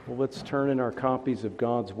Well, let's turn in our copies of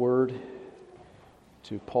God's Word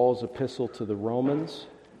to Paul's epistle to the Romans,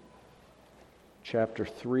 chapter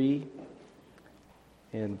 3,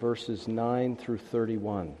 and verses 9 through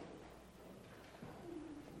 31.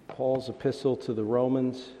 Paul's epistle to the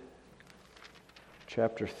Romans,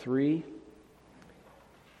 chapter 3,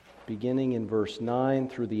 beginning in verse 9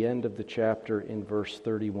 through the end of the chapter in verse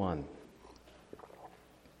 31.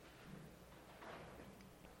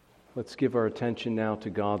 Let's give our attention now to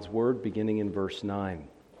God's Word, beginning in verse 9.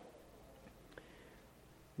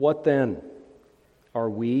 What then? Are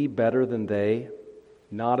we better than they?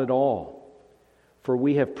 Not at all. For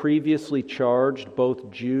we have previously charged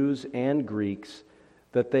both Jews and Greeks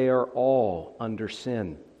that they are all under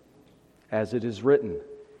sin. As it is written,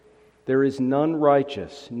 there is none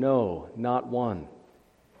righteous, no, not one.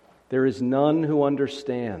 There is none who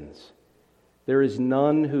understands. There is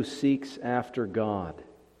none who seeks after God.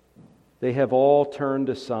 They have all turned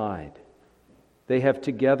aside. They have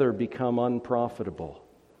together become unprofitable.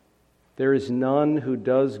 There is none who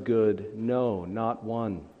does good, no, not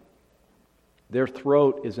one. Their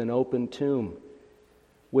throat is an open tomb.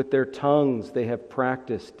 With their tongues they have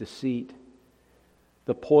practiced deceit.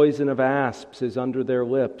 The poison of asps is under their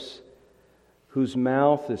lips, whose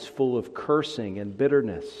mouth is full of cursing and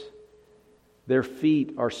bitterness. Their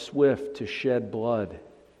feet are swift to shed blood.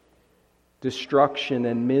 Destruction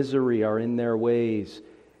and misery are in their ways,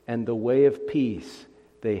 and the way of peace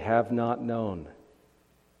they have not known.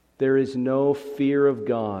 There is no fear of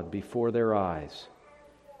God before their eyes.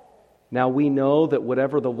 Now we know that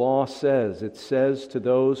whatever the law says, it says to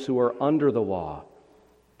those who are under the law,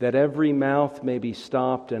 that every mouth may be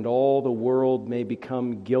stopped and all the world may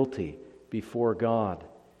become guilty before God.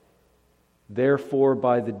 Therefore,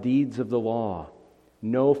 by the deeds of the law,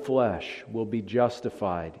 no flesh will be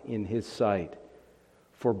justified in His sight,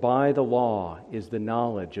 for by the law is the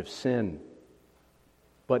knowledge of sin.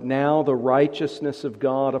 But now the righteousness of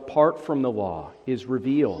God apart from the law is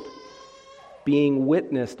revealed, being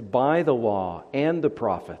witnessed by the law and the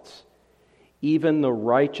prophets, even the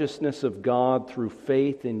righteousness of God through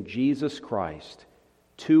faith in Jesus Christ,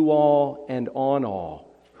 to all and on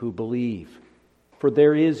all who believe. For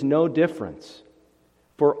there is no difference.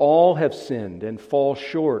 For all have sinned and fall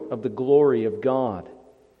short of the glory of God,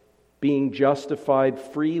 being justified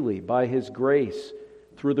freely by His grace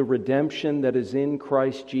through the redemption that is in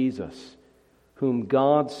Christ Jesus, whom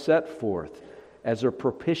God set forth as a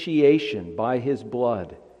propitiation by His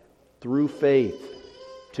blood, through faith,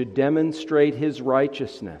 to demonstrate His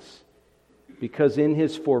righteousness, because in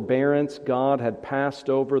His forbearance God had passed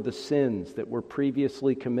over the sins that were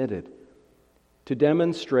previously committed, to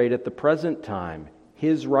demonstrate at the present time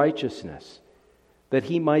His righteousness, that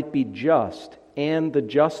He might be just and the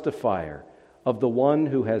justifier of the one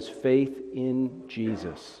who has faith in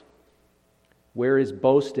Jesus. Where is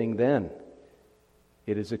boasting then?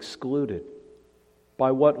 It is excluded. By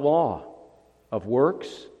what law? Of works?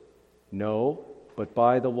 No, but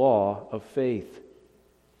by the law of faith.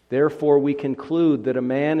 Therefore we conclude that a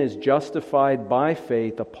man is justified by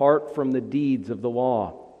faith apart from the deeds of the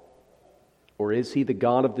law. Or is he the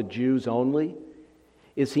God of the Jews only?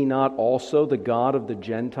 Is He not also the God of the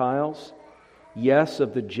Gentiles? Yes,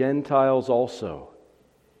 of the Gentiles also.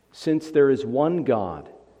 Since there is one God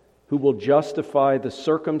who will justify the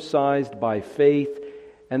circumcised by faith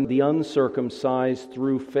and the uncircumcised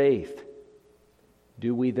through faith.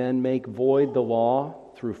 Do we then make void the law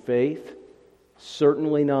through faith?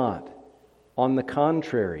 Certainly not. On the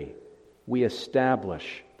contrary, we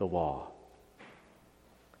establish the law.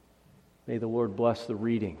 May the Lord bless the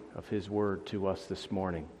reading of His Word to us this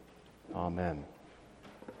morning. Amen.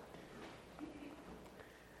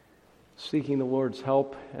 Seeking the Lord's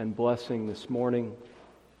help and blessing this morning,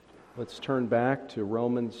 let's turn back to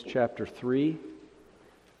Romans chapter 3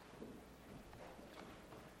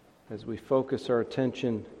 as we focus our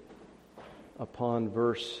attention upon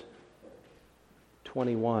verse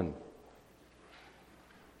 21.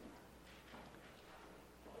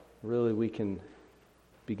 Really, we can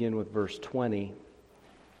begin with verse 20,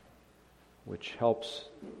 which helps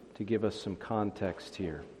to give us some context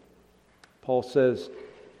here. Paul says,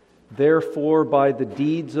 therefore by the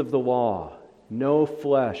deeds of the law, no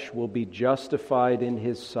flesh will be justified in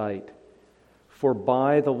His sight, for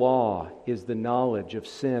by the law is the knowledge of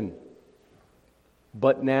sin.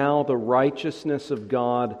 But now the righteousness of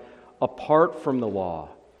God apart from the law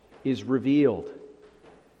is revealed,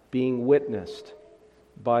 being witnessed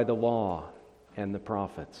by the law and the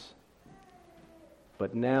prophets.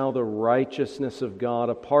 But now the righteousness of God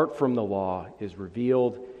apart from the law is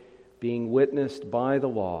revealed, being witnessed by the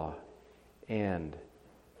law and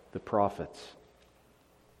the prophets.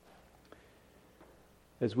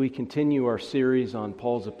 As we continue our series on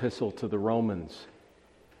Paul's epistle to the Romans,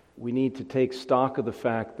 we need to take stock of the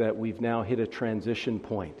fact that we've now hit a transition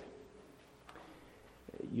point.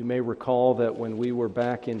 You may recall that when we were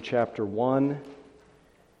back in chapter 1,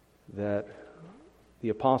 that the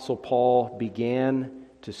Apostle Paul began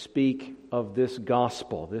to speak of this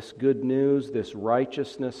gospel, this good news, this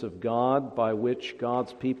righteousness of God by which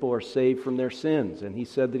God's people are saved from their sins. And he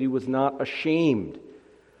said that he was not ashamed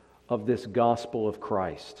of this gospel of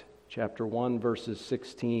Christ. Chapter 1, verses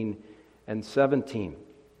 16 and 17.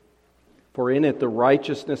 For in it the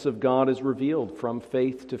righteousness of God is revealed from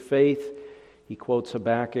faith to faith. He quotes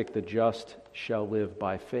Habakkuk, the just shall live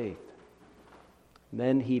by faith.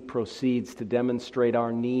 Then he proceeds to demonstrate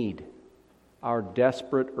our need, our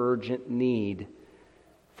desperate, urgent need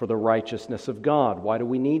for the righteousness of God. Why do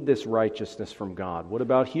we need this righteousness from God? What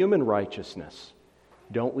about human righteousness?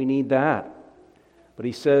 Don't we need that? But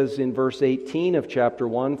he says in verse 18 of chapter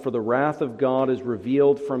 1, for the wrath of God is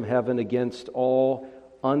revealed from heaven against all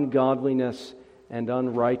ungodliness and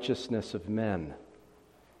unrighteousness of men.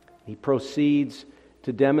 He proceeds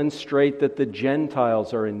to demonstrate that the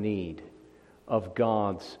Gentiles are in need of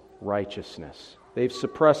God's righteousness. They've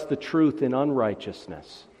suppressed the truth in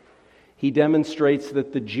unrighteousness. He demonstrates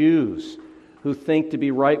that the Jews, who think to be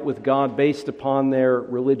right with God based upon their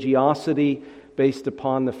religiosity, based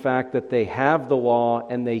upon the fact that they have the law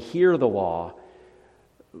and they hear the law,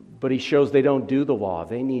 but he shows they don't do the law.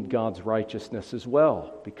 They need God's righteousness as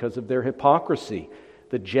well because of their hypocrisy.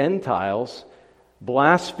 The Gentiles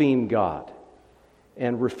blaspheme God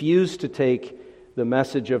and refuse to take the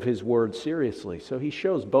message of His Word seriously. So he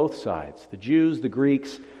shows both sides. The Jews, the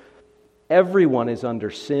Greeks, everyone is under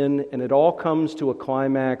sin, and it all comes to a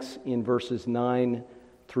climax in verses 9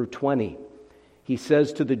 through 20. He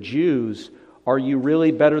says to the Jews, are you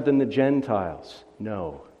really better than the Gentiles?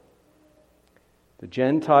 No. The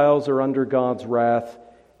Gentiles are under God's wrath,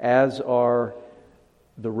 as are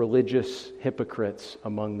the religious hypocrites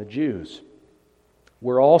among the Jews.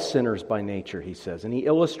 We're all sinners by nature, he says, and he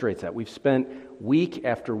illustrates that. We've spent week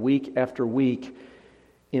after week after week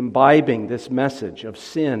imbibing this message of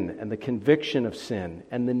sin and the conviction of sin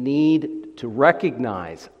and the need to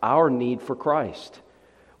recognize our need for Christ.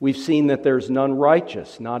 We've seen that there's none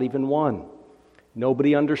righteous, not even one.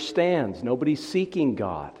 Nobody understands. Nobody's seeking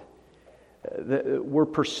God. We're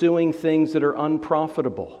pursuing things that are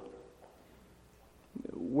unprofitable.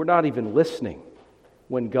 We're not even listening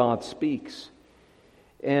when God speaks.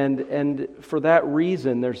 And for that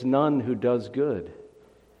reason, there's none who does good.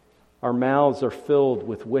 Our mouths are filled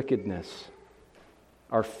with wickedness.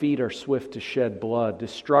 Our feet are swift to shed blood.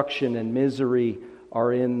 Destruction and misery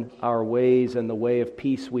are in our ways, and the way of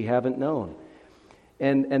peace we haven't known.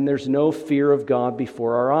 And there's no fear of God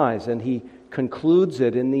before our eyes. And he concludes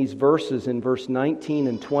it in these verses, in verse 19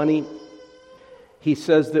 and 20. He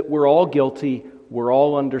says that we're all guilty, we're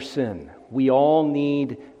all under sin. We all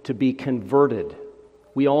need to be converted.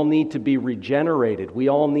 We all need to be regenerated. We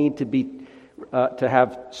all need to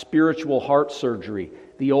have spiritual heart surgery.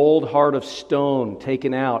 The old heart of stone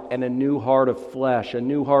taken out and a new heart of flesh, a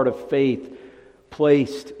new heart of faith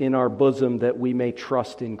placed in our bosom that we may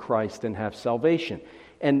trust in Christ and have salvation.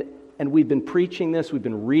 And we've been preaching this, we've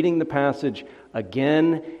been reading the passage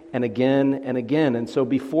again and again and again. And so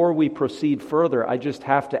before we proceed further, I just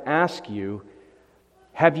have to ask you,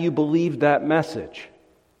 have you believed that message?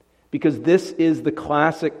 Because this is the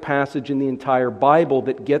classic passage in the entire Bible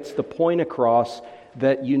that gets the point across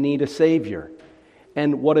that you need a Savior.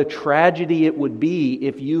 And what a tragedy it would be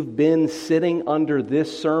if you've been sitting under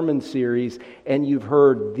this sermon series and you've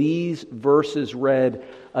heard these verses read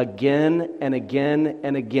again and again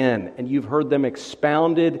and again, and you've heard them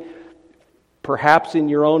expounded, perhaps in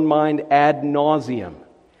your own mind ad nauseum,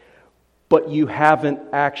 but you haven't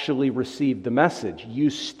actually received the message. You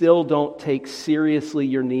still don't take seriously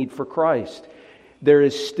your need for Christ. There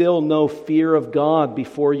is still no fear of God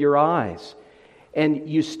before your eyes. And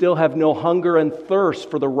you still have no hunger and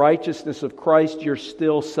thirst for the righteousness of Christ. You're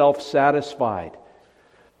still self-satisfied.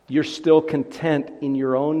 You're still content in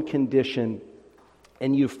your own condition,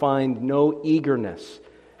 and you find no eagerness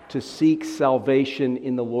to seek salvation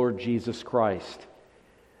in the Lord Jesus Christ.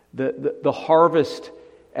 The harvest,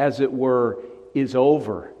 as it were, is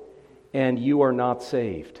over, and you are not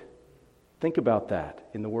saved. Think about that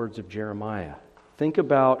in the words of Jeremiah. Think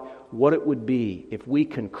about what it would be if we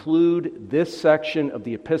conclude this section of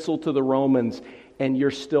the Epistle to the Romans and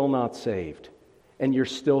you're still not saved, and you're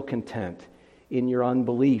still content in your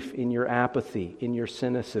unbelief, in your apathy, in your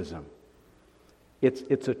cynicism.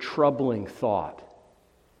 It's a troubling thought.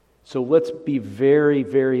 So let's be very,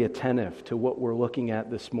 very attentive to what we're looking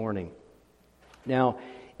at this morning. Now,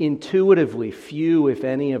 intuitively, few, if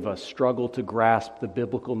any of us, struggle to grasp the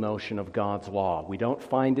biblical notion of God's law. We don't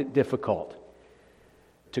find it difficult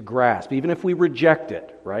to grasp, even if we reject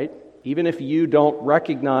it, right? Even if you don't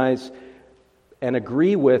recognize and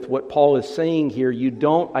agree with what Paul is saying here,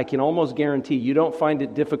 I can almost guarantee, you don't find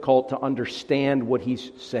it difficult to understand what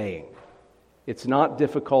he's saying. It's not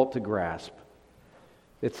difficult to grasp.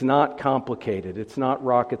 It's not complicated. It's not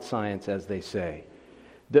rocket science, as they say.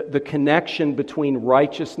 The connection between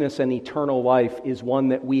righteousness and eternal life is one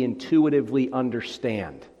that we intuitively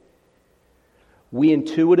understand. We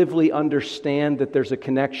intuitively understand that there's a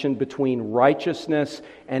connection between righteousness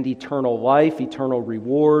and eternal life, eternal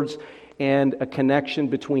rewards, and a connection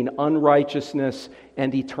between unrighteousness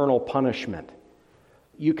and eternal punishment.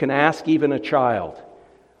 You can ask even a child,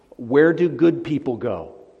 where do good people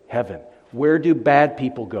go? Heaven. Where do bad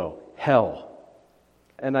people go? Hell.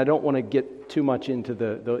 And I don't want to get too much into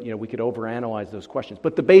we could overanalyze those questions.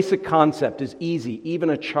 But the basic concept is easy. Even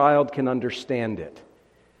a child can understand it.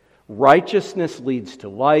 Righteousness leads to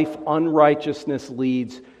life. Unrighteousness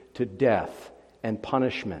leads to death and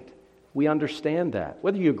punishment. We understand that.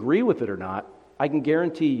 Whether you agree with it or not, I can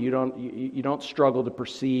guarantee you don't struggle to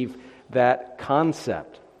perceive that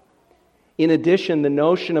concept. In addition, the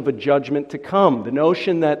notion of a judgment to come, the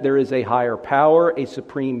notion that there is a higher power, a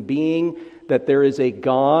supreme being, that there is a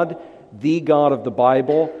God, the God of the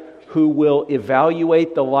Bible, who will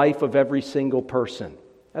evaluate the life of every single person.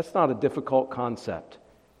 That's not a difficult concept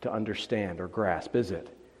to understand or grasp, is it?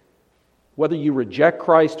 Whether you reject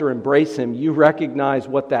Christ or embrace Him, you recognize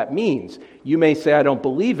what that means. You may say, I don't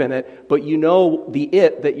believe in it, but you know the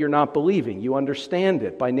it that you're not believing. You understand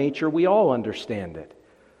it. By nature, we all understand it.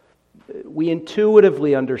 We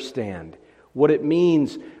intuitively understand what it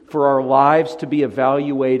means for our lives to be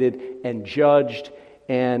evaluated and judged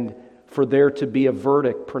and for there to be a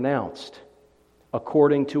verdict pronounced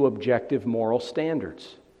according to objective moral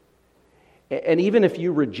standards. And even if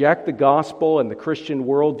you reject the gospel and the Christian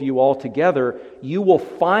worldview altogether, you will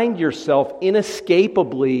find yourself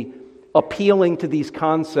inescapably appealing to these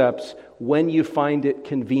concepts when you find it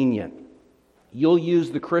convenient. You'll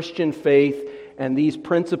use the Christian faith and these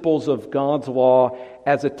principles of God's law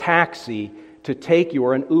as a taxi to take you,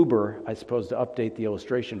 or an Uber, I suppose, to update the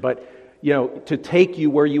illustration, but to take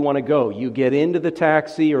you where you want to go. You get into the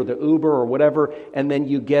taxi or the Uber or whatever, and then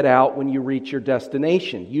you get out when you reach your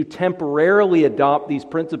destination. You temporarily adopt these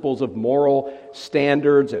principles of moral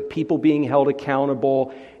standards and people being held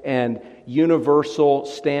accountable and universal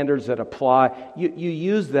standards that apply. You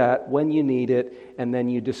use that when you need it, and then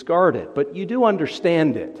you discard it. But you do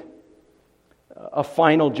understand it. A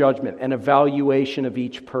final judgment, an evaluation of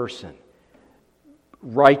each person.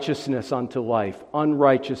 Righteousness unto life,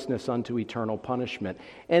 unrighteousness unto eternal punishment.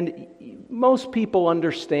 And most people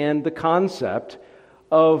understand the concept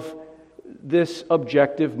of this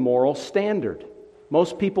objective moral standard.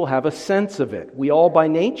 Most people have a sense of it. We all by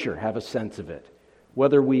nature have a sense of it,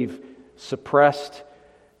 whether we've suppressed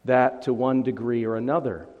that to one degree or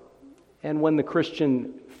another. And when the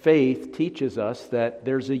Christian faith teaches us that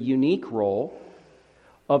there's a unique role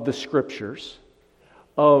of the Scriptures,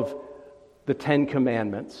 of the Ten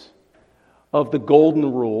Commandments, of the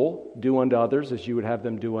Golden Rule, do unto others as you would have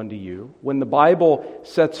them do unto you. When the Bible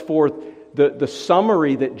sets forth the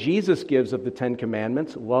summary that Jesus gives of the Ten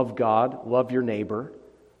Commandments, love God, love your neighbor,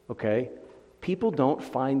 okay, people don't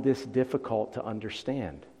find this difficult to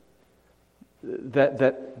understand.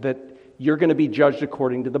 That you're going to be judged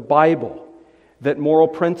according to the Bible, that moral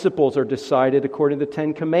principles are decided according to the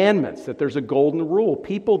Ten Commandments, that there's a golden rule.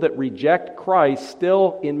 People that reject Christ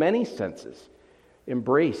still, in many senses,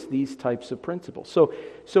 embrace these types of principles.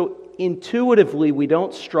 So intuitively, we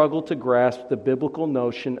don't struggle to grasp the biblical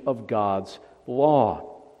notion of God's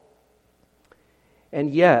law.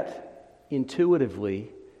 And yet, intuitively,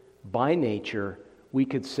 by nature, we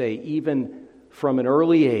could say even from an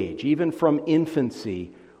early age, even from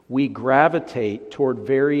infancy, we gravitate toward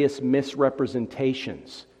various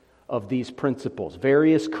misrepresentations of these principles,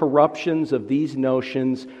 various corruptions of these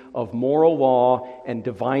notions of moral law and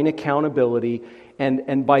divine accountability.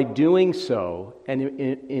 And by doing so, and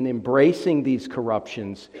in embracing these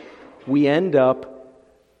corruptions, we end up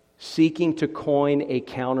seeking to coin a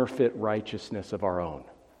counterfeit righteousness of our own.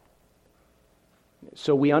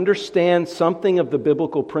 So we understand something of the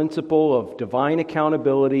biblical principle of divine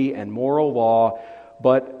accountability and moral law,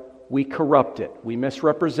 but we corrupt it, we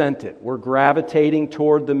misrepresent it. We're gravitating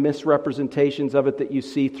toward the misrepresentations of it that you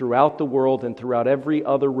see throughout the world and throughout every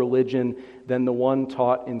other religion than the one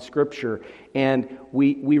taught in Scripture. And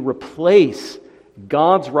we replace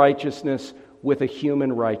God's righteousness with a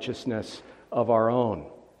human righteousness of our own.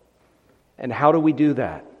 And how do we do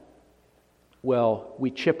that? Well,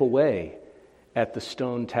 we chip away at the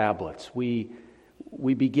stone tablets. We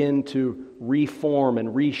begin to reform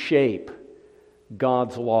and reshape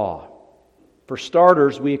God's law. For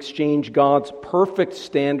starters, we exchange God's perfect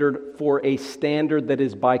standard for a standard that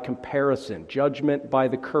is by comparison, judgment by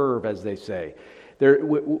the curve, as they say.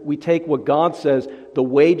 We take what God says, the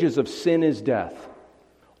wages of sin is death.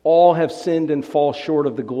 All have sinned and fall short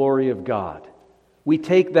of the glory of God. We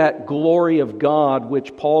take that glory of God,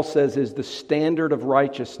 which Paul says is the standard of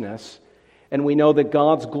righteousness, and we know that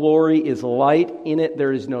God's glory is light. In it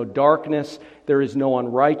there is no darkness. There is no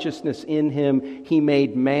unrighteousness in Him. He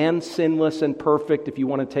made man sinless and perfect, if you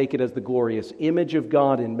want to take it as the glorious image of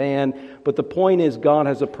God in man. But the point is, God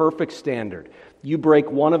has a perfect standard. You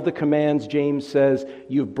break one of the commands, James says,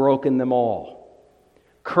 you've broken them all.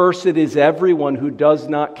 Cursed is everyone who does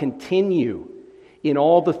not continue in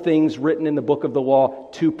all the things written in the book of the law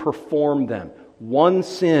to perform them. One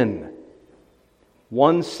sin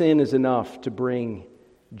is enough to bring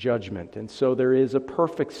judgment. And so there is a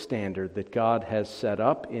perfect standard that God has set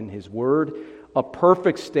up in His Word, a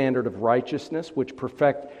perfect standard of righteousness which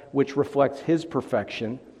reflects His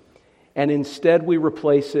perfection, and instead we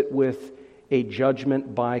replace it with a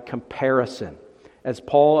judgment by comparison. As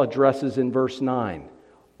Paul addresses in verse 9,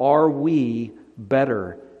 are we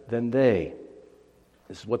better than they?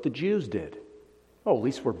 This is what the Jews did. Oh, at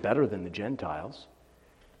least we're better than the Gentiles.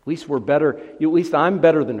 At least we're better, at least I'm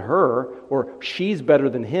better than her, or she's better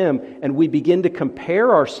than him, and we begin to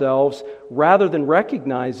compare ourselves rather than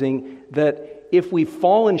recognizing that if we've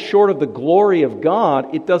fallen short of the glory of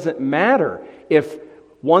God, it doesn't matter if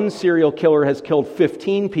one serial killer has killed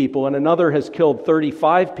 15 people and another has killed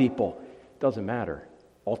 35 people. It doesn't matter,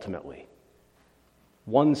 ultimately.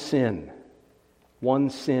 One sin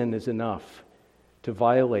is enough to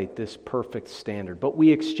violate this perfect standard. But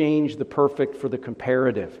we exchange the perfect for the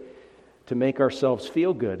comparative to make ourselves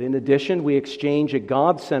feel good. In addition, we exchange a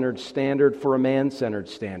God-centered standard for a man-centered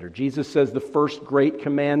standard. Jesus says the first great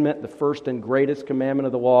commandment, the first and greatest commandment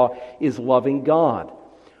of the law is loving God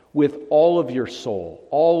with all of your soul,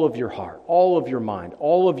 all of your heart, all of your mind,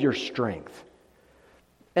 all of your strength.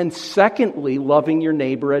 And secondly, loving your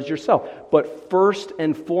neighbor as yourself. But first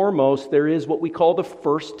and foremost, there is what we call the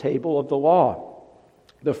first table of the law.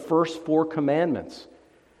 The first 4 commandments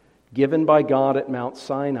given by God at Mount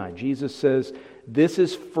Sinai. Jesus says, this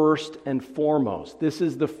is first and foremost. This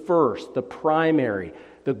is the first, the primary,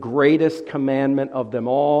 the greatest commandment of them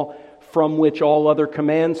all, from which all other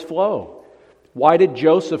commands flow. Why did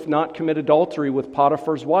Joseph not commit adultery with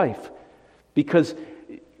Potiphar's wife? Because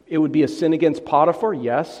it would be a sin against Potiphar,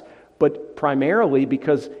 yes, but primarily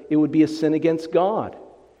because it would be a sin against God.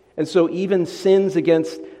 And so even sins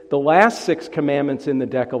against the last 6 commandments in the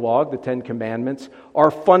Decalogue, the 10 commandments,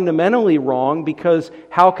 are fundamentally wrong because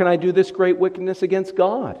how can I do this great wickedness against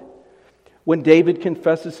God? When David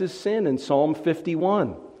confesses his sin in Psalm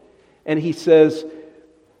 51, and he says,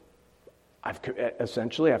 I've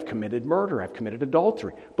committed murder, I've committed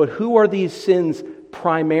adultery. But who are these sins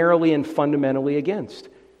primarily and fundamentally against?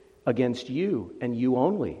 Against you, and you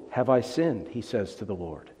only have I sinned, he says to the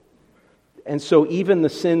Lord. And so even the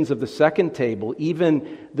sins of the second table,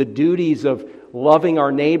 even the duties of loving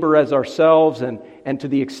our neighbor as ourselves, and to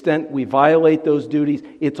the extent we violate those duties,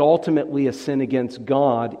 it's ultimately a sin against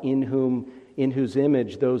God in whose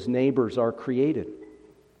image those neighbors are created.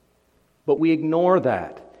 But we ignore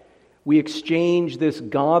that. We exchange this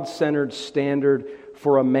God-centered standard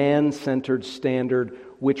for a man-centered standard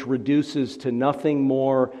which reduces to nothing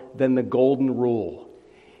more than the golden rule.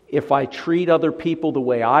 If I treat other people the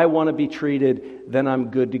way I want to be treated, then I'm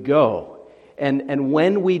good to go. And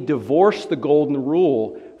when we divorce the golden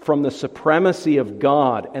rule from the supremacy of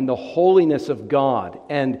God and the holiness of God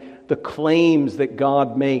and the claims that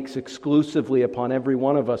God makes exclusively upon every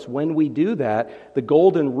one of us, when we do that, the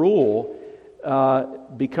golden rule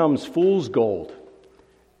becomes fool's gold.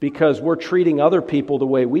 Because we're treating other people the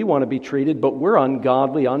way we want to be treated, but we're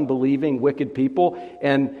ungodly, unbelieving, wicked people,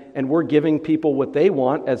 and we're giving people what they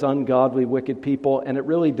want as ungodly, wicked people, and it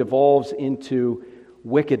really devolves into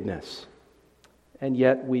wickedness. And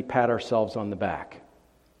yet we pat ourselves on the back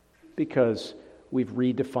because we've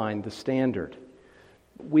redefined the standard.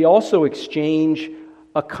 We also exchange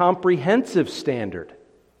a comprehensive standard.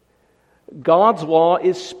 God's law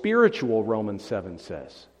is spiritual, Romans 7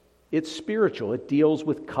 says. It's spiritual. It deals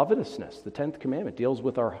with covetousness. The 10th commandment deals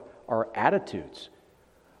with our attitudes,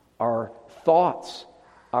 our thoughts,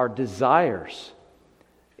 our desires.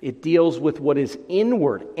 It deals with what is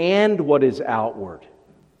inward and what is outward.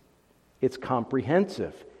 It's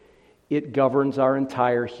comprehensive. it governs our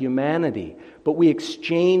entire humanity. But we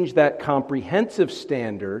exchange that comprehensive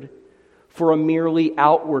standard for a merely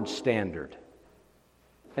outward standard.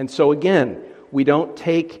 And so again, we don't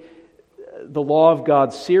take the law of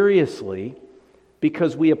God seriously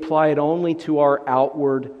because we apply it only to our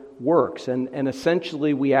outward works. And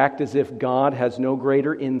essentially we act as if God has no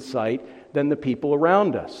greater insight than the people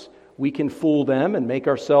around us. We can fool them and make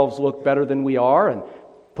ourselves look better than we are and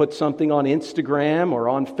put something on Instagram or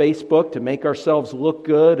on Facebook to make ourselves look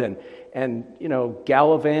good and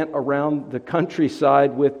gallivant around the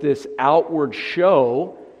countryside with this outward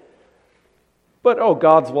show. But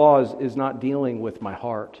God's law is not dealing with my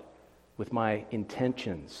heart, with my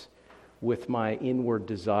intentions, with my inward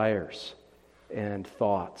desires and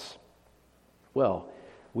thoughts. Well,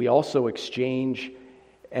 we also exchange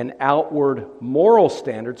an outward moral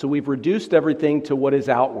standard. So we've reduced everything to what is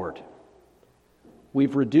outward.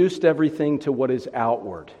 We've reduced everything to what is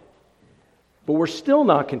outward. But we're still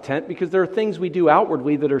not content because there are things we do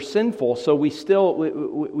outwardly that are sinful, so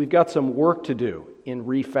we've got some work to do in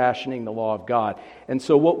refashioning the law of God. And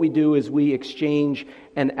so what we do is we exchange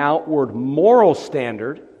an outward moral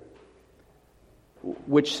standard,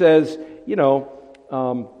 which says,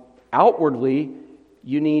 outwardly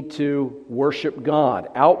you need to worship God.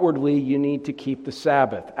 Outwardly you need to keep the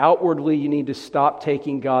Sabbath. Outwardly you need to stop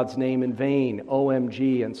taking God's name in vain,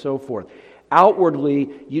 OMG, and so forth. Outwardly,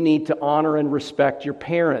 you need to honor and respect your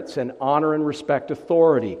parents and honor and respect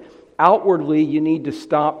authority. Outwardly, you need to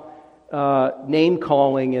stop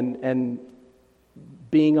name-calling and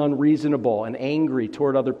being unreasonable and angry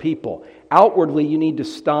toward other people. Outwardly, you need to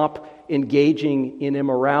stop engaging in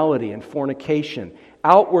immorality and fornication.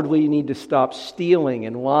 Outwardly, you need to stop stealing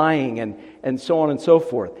and lying and so on and so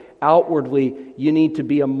forth. Outwardly, you need to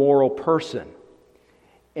be a moral person.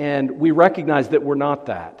 And we recognize that we're not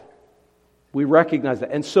that. We recognize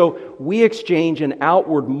that. And so we exchange an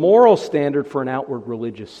outward moral standard for an outward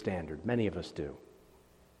religious standard. Many of us do.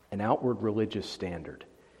 An outward religious standard.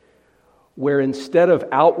 Where instead of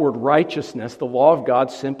outward righteousness, the law of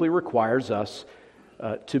God simply requires us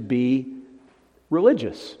to be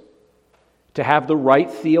religious, to have the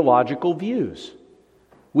right theological views.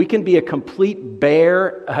 We can be a complete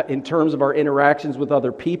bear in terms of our interactions with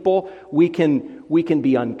other people. We can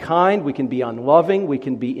be unkind, we can be unloving, we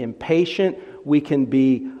can be impatient, we can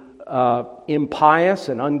be impious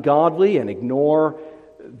and ungodly and ignore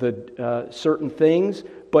the certain things.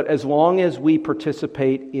 But as long as we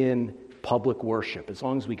participate in public worship, as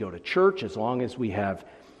long as we go to church, as long as we have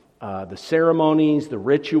the ceremonies, the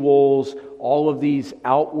rituals, all of these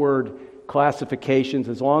outward classifications,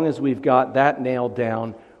 as long as we've got that nailed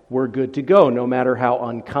down, we're good to go, no matter how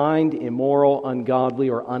unkind, immoral, ungodly,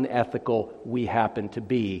 or unethical we happen to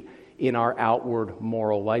be in our outward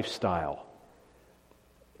moral lifestyle.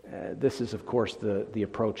 This is, of course, the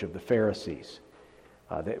approach of the Pharisees.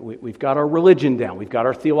 We've got our religion down, we've got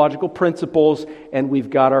our theological principles, and we've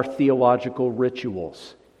got our theological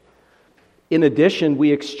rituals. In addition,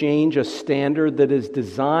 we exchange a standard that is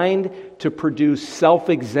designed to produce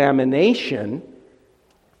self-examination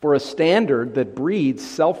for a standard that breeds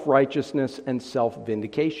self-righteousness and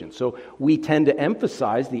self-vindication. So we tend to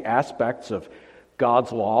emphasize the aspects of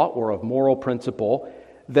God's law or of moral principle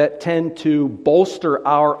that tend to bolster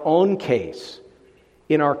our own case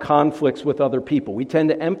in our conflicts with other people. We tend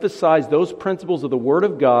to emphasize those principles of the Word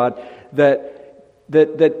of God that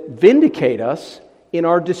vindicate us in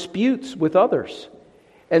our disputes with others.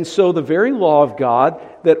 And so the very law of God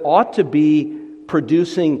that ought to be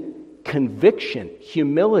producing conviction,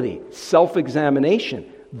 humility, self-examination,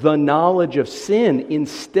 the knowledge of sin,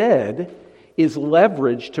 instead is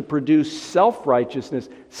leveraged to produce self-righteousness,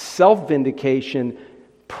 self-vindication,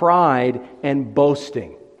 pride, and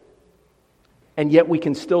boasting. And yet we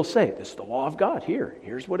can still say, this is the law of God,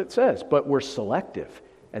 here's what it says. But we're selective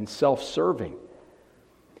and self-serving.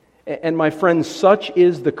 And my friends, such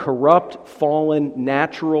is the corrupt, fallen,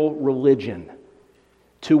 natural religion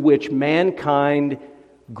to which mankind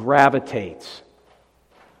gravitates.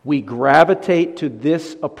 We gravitate to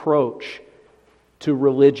this approach to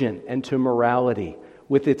religion and to morality.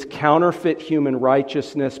 With its counterfeit human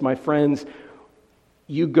righteousness, my friends,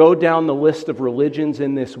 you go down the list of religions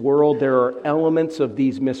in this world, there are elements of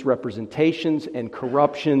these misrepresentations and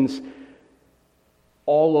corruptions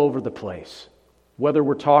all over the place. Whether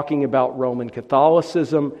we're talking about Roman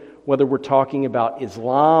Catholicism, whether we're talking about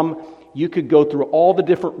Islam, you could go through all the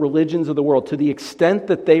different religions of the world. To the extent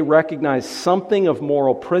that they recognize something of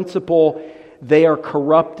moral principle, they are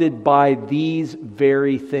corrupted by these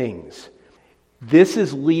very things. This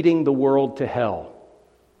is leading the world to hell.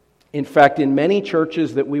 In fact, in many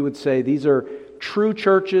churches that we would say these are true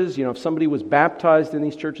churches. If somebody was baptized in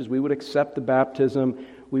these churches, we would accept the baptism.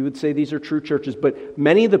 We would say these are true churches. But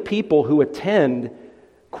many of the people who attend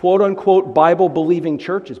quote-unquote Bible-believing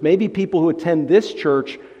churches, maybe people who attend this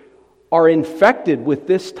church, are infected with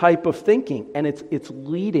this type of thinking. And it's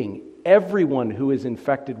leading everyone who is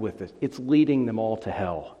infected with this. It's leading them all to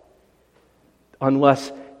hell.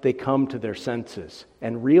 Unless they come to their senses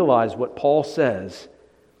and realize what Paul says.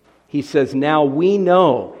 He says, now we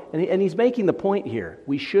know. And he's making the point here.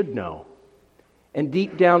 We should know. And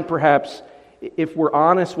deep down, perhaps, if we're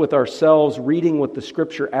honest with ourselves, reading what the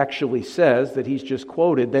Scripture actually says that he's just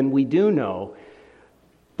quoted, then we do know.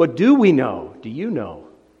 But do we know? Do you know?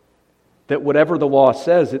 That whatever the law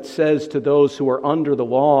says, it says to those who are under the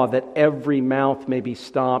law that every mouth may be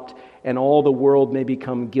stopped and all the world may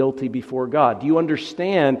become guilty before God. Do you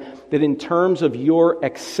understand that in terms of your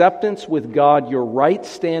acceptance with God, your right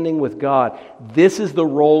standing with God, this is the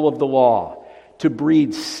role of the law, to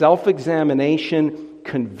breed self-examination,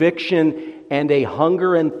 conviction, and a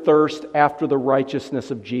hunger and thirst after the righteousness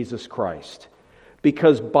of Jesus Christ.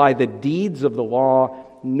 Because by the deeds of the law,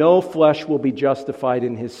 no flesh will be justified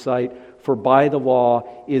in his sight, for by the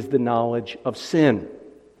law is the knowledge of sin.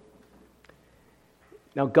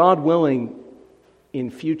 Now, God willing,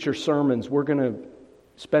 in future sermons, we're going to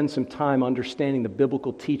spend some time understanding the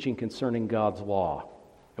biblical teaching concerning God's law.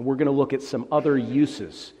 And we're going to look at some other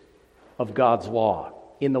uses of God's law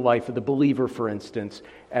in the life of the believer, for instance,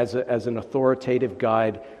 as an authoritative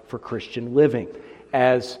guide for Christian living,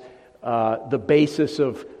 as the basis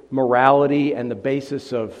of morality and the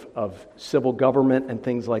basis of civil government and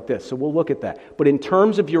things like this. So we'll look at that. But in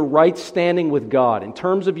terms of your right standing with God, in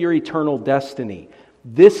terms of your eternal destiny,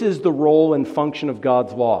 this is the role and function of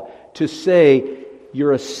God's law, to say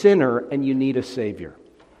you're a sinner and you need a Savior.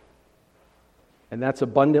 And that's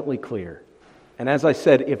abundantly clear. And as I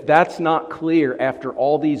said, if that's not clear after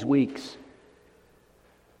all these weeks,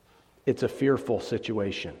 it's a fearful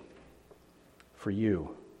situation for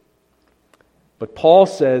you. But Paul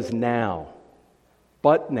says now,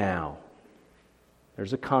 but now.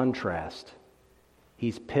 There's a contrast.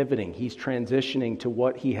 He's pivoting, he's transitioning to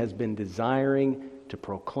what he has been desiring to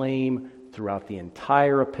proclaim throughout the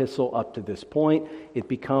entire epistle up to this point. It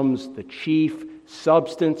becomes the chief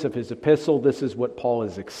substance of his epistle. This is what Paul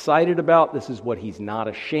is excited about. This is what he's not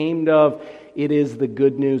ashamed of. It is the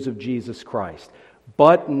good news of Jesus Christ.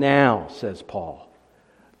 But now, says Paul,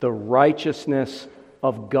 the righteousness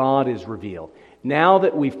of God is revealed. Now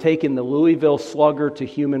that we've taken the Louisville Slugger to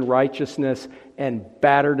human righteousness and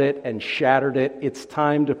battered it and shattered it, it's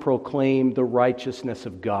time to proclaim the righteousness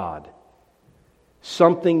of God.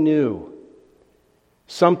 Something new,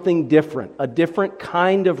 something different, a different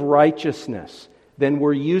kind of righteousness than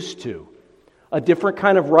we're used to, a different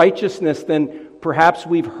kind of righteousness than perhaps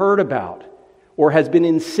we've heard about or has been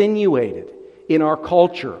insinuated in our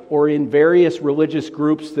culture or in various religious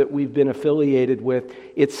groups that we've been affiliated with.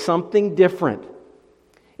 It's something different.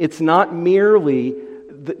 It's not merely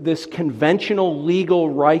this conventional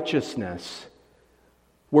legal righteousness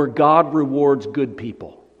where God rewards good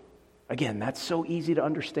people. Again, that's so easy to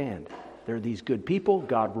understand. There are these good people,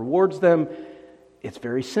 God rewards them. It's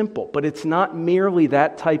very simple, but it's not merely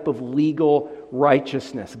that type of legal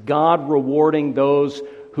righteousness. God rewarding those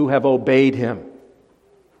who have obeyed Him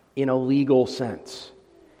in a legal sense.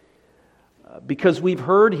 Because we've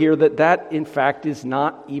heard here that in fact is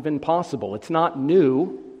not even possible. It's not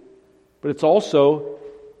new, but it's also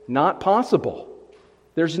not possible.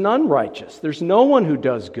 There's none righteous. There's no one who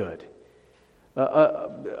does good.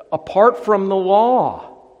 Apart from the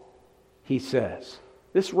law, he says.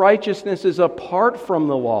 This righteousness is apart from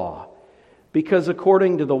the law. Because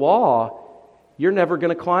according to the law, you're never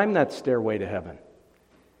going to climb that stairway to heaven.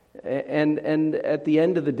 And at the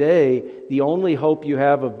end of the day, the only hope you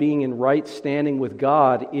have of being in right standing with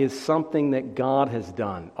God is something that God has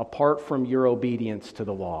done, apart from your obedience to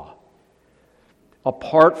the law.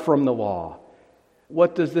 Apart from the law.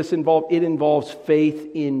 What does this involve? It involves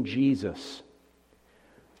faith in Jesus.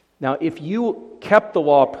 Now, if you kept the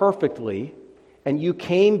law perfectly, and you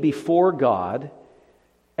came before God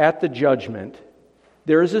at the judgment,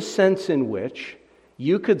 there is a sense in which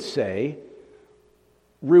you could say,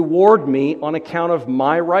 reward me on account of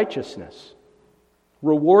my righteousness.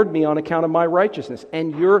 Reward me on account of my righteousness.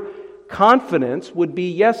 And your confidence would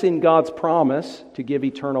be, yes, in God's promise to give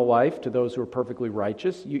eternal life to those who are perfectly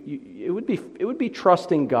righteous. It would be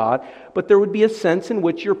trusting God, but there would be a sense in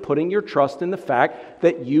which you're putting your trust in the fact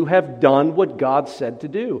that you have done what God said to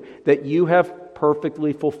do, that you have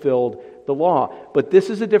perfectly fulfilled the law. But this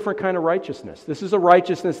is a different kind of righteousness. This is a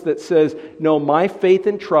righteousness that says, no, my faith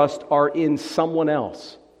and trust are in someone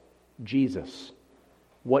else. Jesus,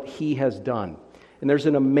 what he has done. And there's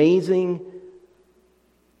an amazing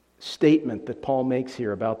statement that Paul makes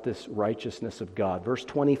here about this righteousness of God. Verse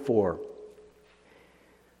 24,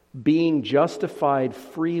 being justified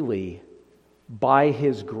freely by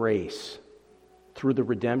his grace through the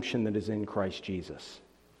redemption that is in Christ Jesus.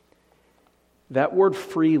 That word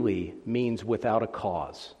freely means without a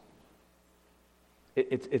cause.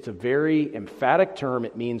 It's a very emphatic term.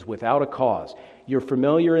 It means without a cause. You're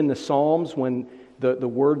familiar in the Psalms when the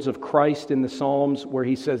words of Christ in the Psalms where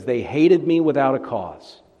he says, they hated me without a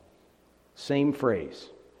cause. Same phrase.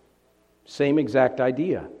 Same exact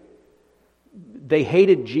idea. They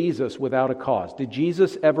hated Jesus without a cause. Did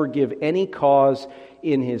Jesus ever give any cause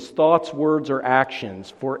in his thoughts, words, or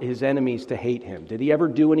actions for his enemies to hate him? Did he ever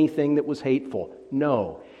do anything that was hateful?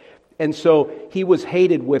 No. And so he was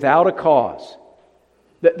hated without a cause.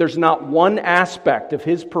 There's not one aspect of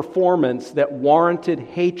his performance that warranted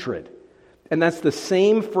hatred. And that's the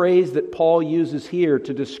same phrase that Paul uses here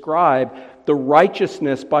to describe the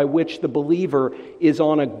righteousness by which the believer is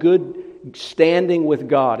on a good standing with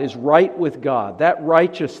God, is right with God. That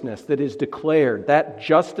righteousness that is declared, that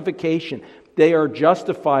justification, they are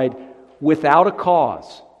justified without a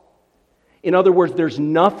cause. In other words, there's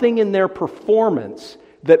nothing in their performance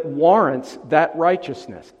that warrants that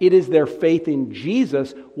righteousness. It is their faith in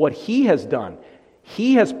Jesus, what he has done.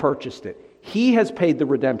 He has purchased it. He has paid the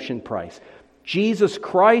redemption price. Jesus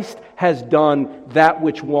Christ has done that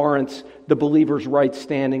which warrants the believer's right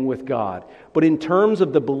standing with God. But in terms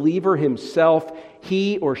of the believer himself,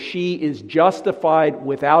 he or she is justified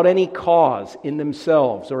without any cause in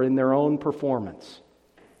themselves or in their own performance.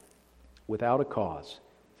 Without a cause.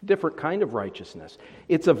 It's a different kind of righteousness.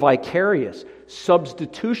 It's a vicarious,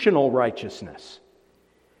 substitutional righteousness.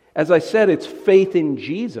 As I said, it's faith in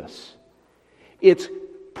Jesus. It's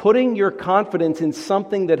putting your confidence in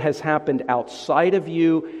something that has happened outside of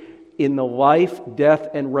you in the life, death,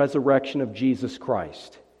 and resurrection of Jesus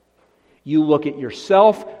Christ. You look at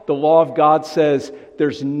yourself, the law of God says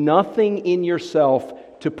there's nothing in yourself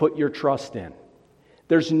to put your trust in.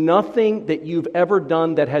 There's nothing that you've ever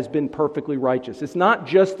done that has been perfectly righteous. It's not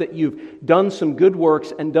just that you've done some good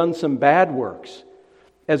works and done some bad works.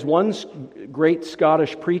 As one great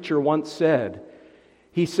Scottish preacher once said,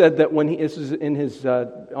 he said that when this is in his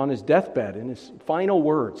on his deathbed, in his final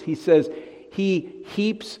words, he says he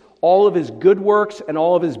heaps all of his good works and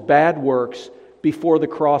all of his bad works before the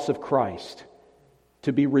cross of Christ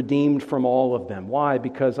to be redeemed from all of them. Why?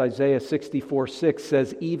 Because Isaiah 64:6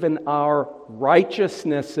 says, even our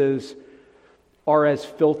righteousnesses are as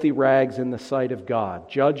filthy rags in the sight of God,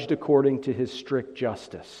 judged according to his strict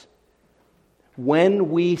justice. When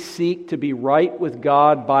we seek to be right with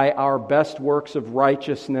God by our best works of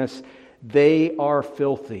righteousness, they are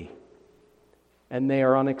filthy and they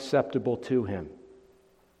are unacceptable to him.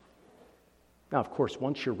 Now, of course,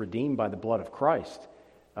 once you're redeemed by the blood of Christ,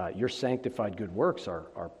 your sanctified good works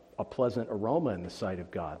are a pleasant aroma in the sight of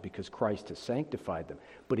God because Christ has sanctified them.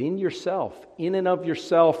 But in yourself, in and of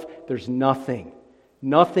yourself, there's nothing.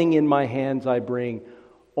 Nothing in my hands I bring,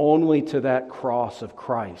 only to that cross of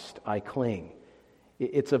Christ I cling.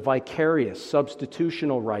 It's a vicarious,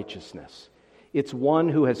 substitutional righteousness. It's one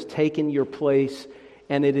who has taken your place,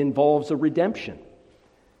 and it involves a redemption.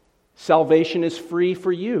 Salvation is free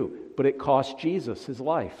for you, but it cost Jesus his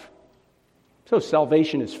life. So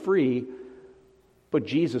salvation is free, but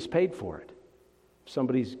Jesus paid for it.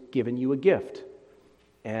 Somebody's given you a gift,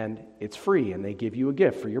 and it's free, and they give you a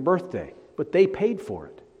gift for your birthday, but they paid for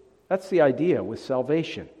it. That's the idea with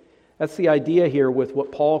salvation. That's the idea here with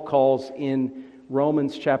what Paul calls in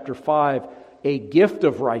Romans chapter 5, a gift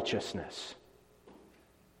of righteousness.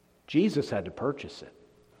 Jesus had to purchase it,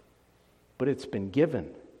 but it's been given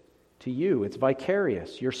to you. It's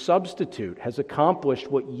vicarious. Your substitute has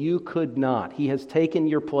accomplished what you could not. He has taken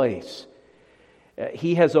your place.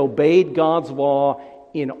 He has obeyed God's law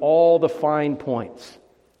in all the fine points.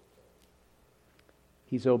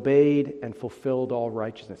 He's obeyed and fulfilled all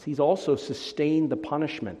righteousness. He's also sustained the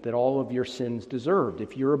punishment that all of your sins deserved,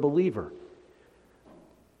 if you're a believer.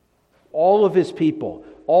 All of his people,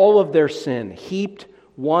 all of their sin, heaped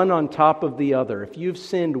one on top of the other. If you've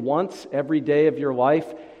sinned once every day of your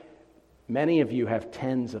life, many of you have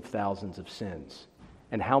tens of thousands of sins.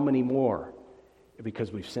 And how many more?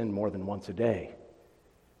 Because we've sinned more than once a day.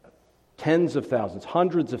 Tens of thousands,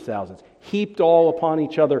 hundreds of thousands, heaped all upon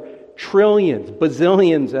each other. Trillions,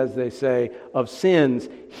 bazillions, as they say, of sins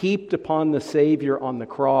heaped upon the Savior on the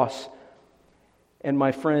cross. And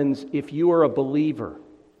my friends, if you are a believer,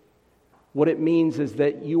 what it means is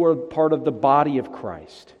that you are part of the body of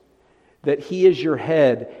Christ, that He is your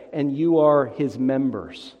head and you are His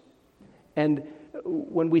members. And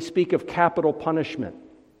when we speak of capital punishment,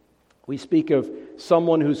 we speak of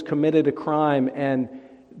someone who's committed a crime and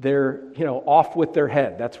they're, off with their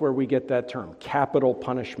head. That's where we get that term, capital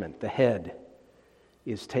punishment. The head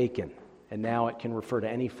is taken, and now it can refer to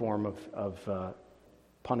any form of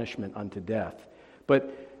punishment unto death.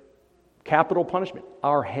 But capital punishment,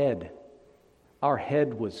 our head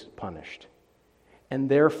was punished. And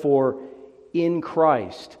therefore, in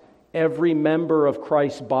Christ, every member of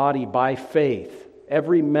Christ's body by faith,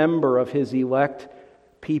 every member of his elect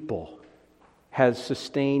people has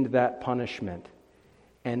sustained that punishment,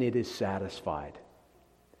 and it is satisfied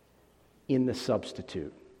in the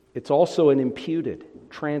substitute. It's also an imputed,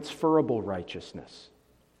 transferable righteousness.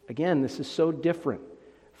 Again, this is so different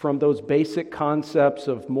from those basic concepts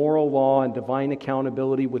of moral law and divine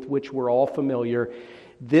accountability with which we're all familiar.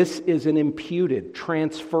 This is an imputed,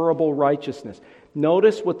 transferable righteousness.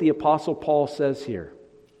 Notice what the Apostle Paul says here.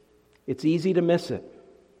 It's easy to miss it.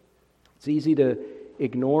 It's easy to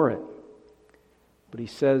ignore it. But he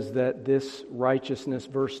says that this righteousness,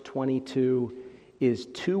 verse 22, is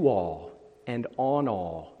to all and on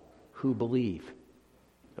all who believe.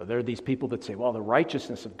 So there are these people that say, well, the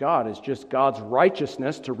righteousness of God is just God's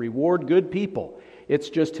righteousness to reward good people. It's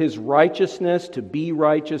just his righteousness to be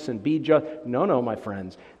righteous and be just. No, my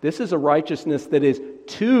friends. This is a righteousness that is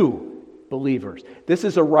to believers. This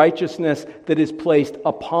is a righteousness that is placed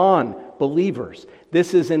upon believers.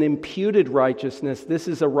 This is an imputed righteousness. This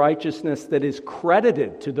is a righteousness that is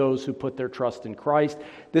credited to those who put their trust in Christ.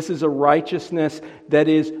 This is a righteousness that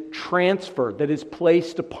is transferred, that is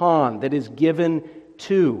placed upon, that is given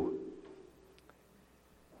to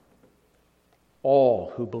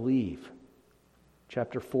all who believe.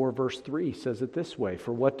 Chapter 4, verse 3 says it this way,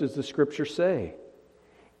 for what does the Scripture say?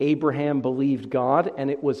 Abraham believed God, and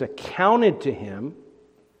it was accounted to him.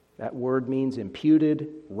 That word means imputed,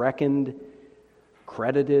 reckoned,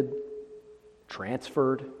 credited,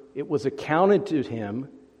 transferred. It was accounted to him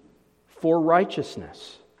for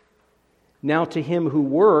righteousness. Now to him who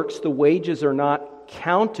works, the wages are not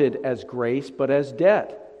counted as grace, but as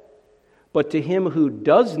debt. But to him who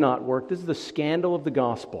does not work, this is the scandal of the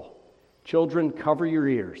gospel. Children, cover your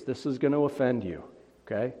ears. This is going to offend you.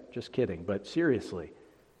 Okay? Just kidding, but seriously.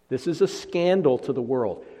 This is a scandal to the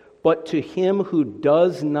world. But to him who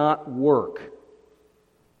does not work,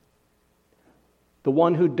 the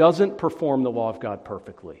one who doesn't perform the law of God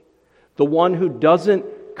perfectly, the one who doesn't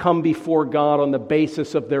come before God on the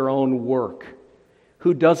basis of their own work,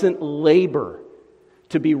 who doesn't labor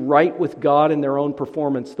to be right with God in their own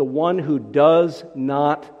performance, the one who does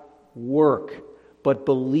not work, but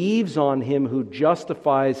believes on him who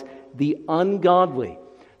justifies the ungodly.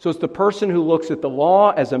 So it's the person who looks at the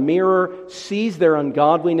law as a mirror, sees their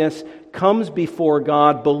ungodliness, comes before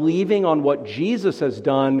God believing on what Jesus has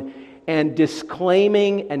done, and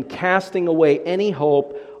disclaiming and casting away any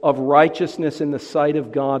hope of righteousness in the sight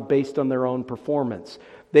of God based on their own performance.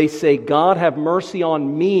 They say, God, have mercy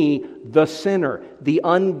on me, the sinner, the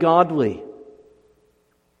ungodly,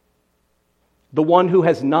 the one who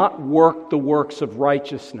has not worked the works of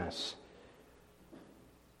righteousness.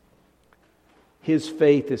 His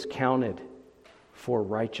faith is counted for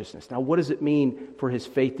righteousness. Now, what does it mean for his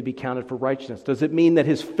faith to be counted for righteousness? Does it mean that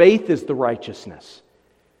his faith is the righteousness?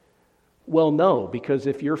 Well, no, because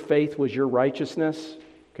if your faith was your righteousness,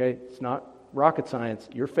 okay, it's not rocket science.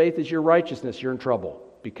 Your faith is your righteousness, you're in trouble,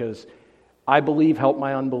 because I believe, help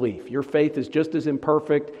my unbelief. Your faith is just as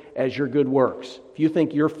imperfect as your good works. If you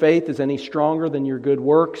think your faith is any stronger than your good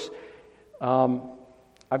works,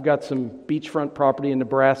 I've got some beachfront property in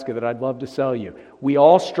Nebraska that I'd love to sell you. We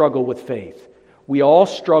all struggle with faith. We all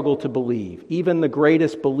struggle to believe. Even the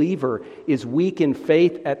greatest believer is weak in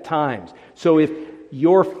faith at times. So if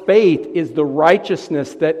your faith is the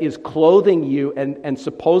righteousness that is clothing you and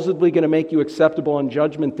supposedly going to make you acceptable on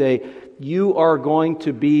Judgment Day, you are going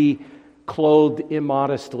to be clothed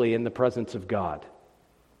immodestly in the presence of God.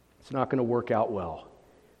 It's not going to work out well.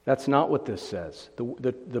 That's not what this says.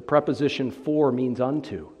 The preposition for means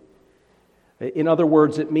unto. In other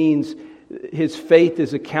words, it means his faith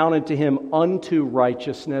is accounted to him unto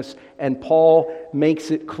righteousness, and Paul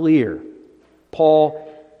makes it clear. Paul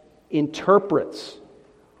interprets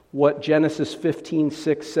what Genesis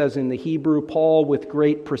 15:6 says in the Hebrew. Paul, with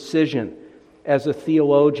great precision, as a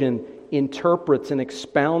theologian, interprets and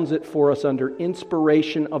expounds it for us under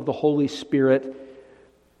inspiration of the Holy Spirit.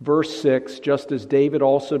 Verse 6, just as David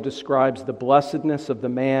also describes the blessedness of the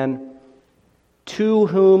man to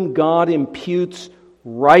whom God imputes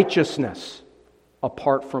righteousness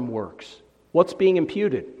apart from works. What's being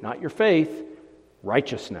imputed? Not your faith,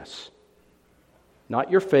 righteousness. Not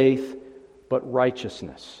your faith, but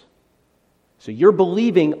righteousness. So you're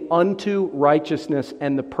believing unto righteousness,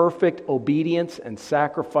 and the perfect obedience and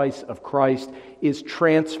sacrifice of Christ is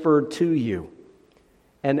transferred to you.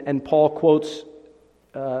 And Paul quotes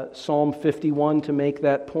Psalm 51 to make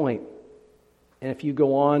that point. And if you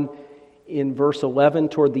go on in verse 11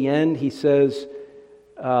 toward the end, he says,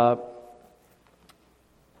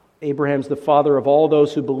 Abraham's the father of all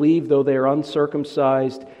those who believe, though they are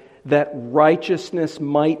uncircumcised, that righteousness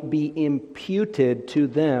might be imputed to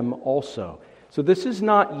them also. So this is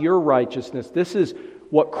not your righteousness. This is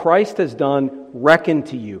what Christ has done, reckoned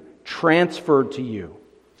to you, transferred to you.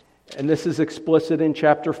 And this is explicit in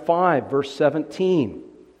chapter 5, verse 17.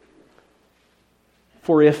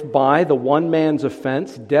 For if by the one man's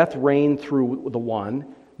offense death reigned through the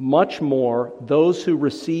one, much more those who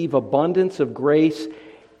receive abundance of grace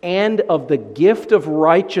and of the gift of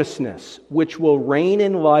righteousness, which will reign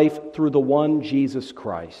in life through the one Jesus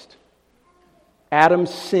Christ.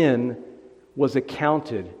 Adam's sin was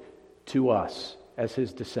accounted to us as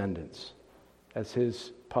his descendants, as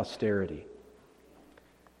his posterity.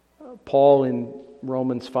 Paul in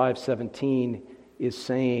Romans 5:17 is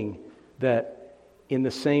saying that in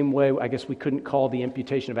the same way, I guess we couldn't call the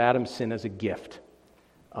imputation of Adam's sin as a gift.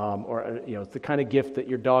 It's the kind of gift that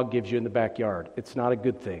your dog gives you in the backyard. It's not a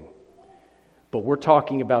good thing. But we're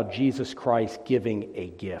talking about Jesus Christ giving a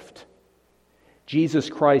gift. Jesus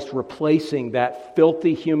Christ replacing that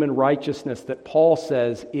filthy human righteousness that Paul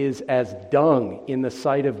says is as dung in the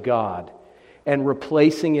sight of God, and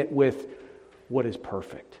replacing it with what is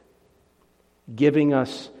perfect. Giving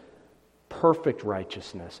us perfect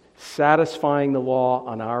righteousness, satisfying the law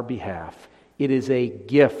on our behalf. It is a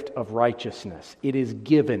gift of righteousness. It is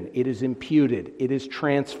given, it is imputed, it is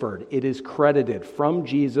transferred, it is credited from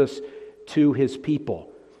Jesus to his people.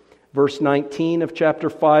 Verse 19 of chapter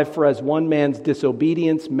 5, for as one man's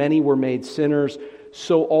disobedience many were made sinners,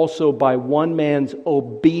 so also by one man's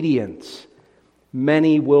obedience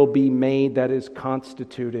many will be made, that is,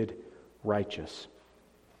 constituted righteous.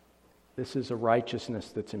 This is a righteousness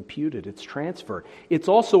that's imputed, it's transferred. It's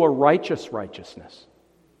also a righteous righteousness.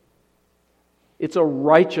 It's a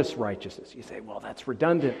righteous righteousness. You say, well, that's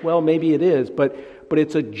redundant. Well, maybe it is, but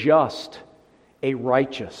it's a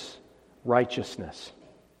righteous righteousness.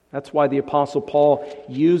 That's why the Apostle Paul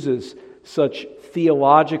uses such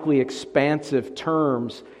theologically expansive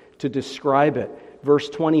terms to describe it. Verse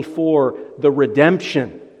 24, the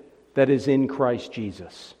redemption that is in Christ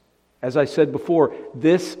Jesus. As I said before,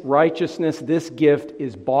 this righteousness, this gift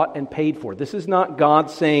is bought and paid for. This is not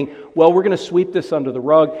God saying, well, we're going to sweep this under the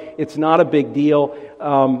rug. It's not a big deal.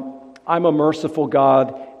 I'm a merciful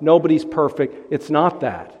God. Nobody's perfect. It's not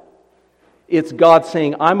that. It's God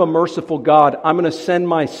saying, I'm a merciful God. I'm going to send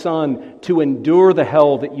my Son to endure the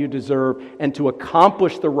hell that you deserve and to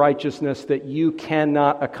accomplish the righteousness that you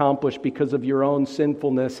cannot accomplish because of your own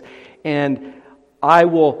sinfulness. And I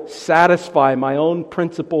will satisfy my own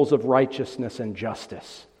principles of righteousness and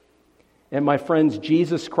justice. And my friends,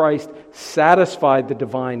 Jesus Christ satisfied the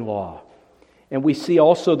divine law. And we see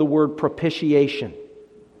also the word propitiation.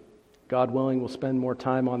 God willing, we'll spend more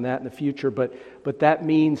time on that in the future, but that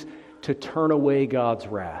means to turn away God's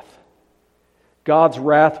wrath. God's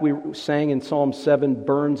wrath, we sang in Psalm 7,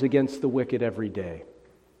 burns against the wicked every day.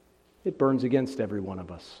 It burns against every one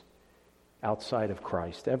of us outside of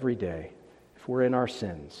Christ every day if we're in our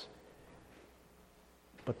sins.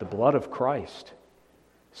 But the blood of Christ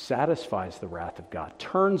satisfies the wrath of God,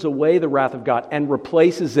 turns away the wrath of God, and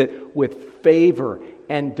replaces it with favor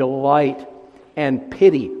and delight and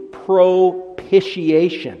pity,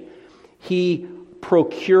 propitiation. He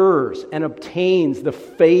procures and obtains the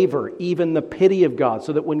favor, even the pity of God,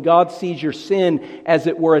 so that when God sees your sin, as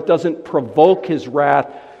it were, it doesn't provoke his wrath,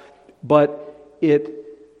 but it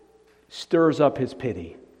stirs up his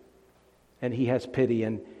pity. And he has pity,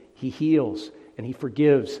 and he heals, and he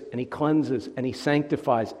forgives, and he cleanses, and he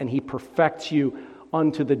sanctifies, and he perfects you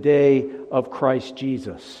unto the day of Christ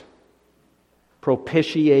Jesus.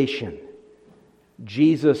 Propitiation.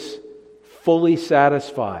 Jesus fully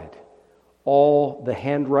satisfied all the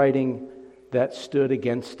handwriting that stood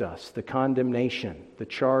against us, the condemnation, the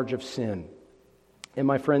charge of sin. And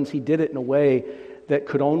my friends, he did it in a way that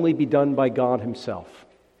could only be done by God himself.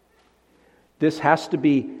 This has to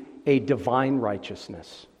be a divine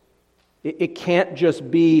righteousness. It can't just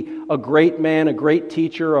be a great man, a great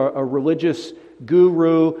teacher, a religious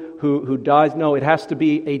guru who dies. No, it has to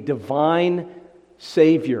be a divine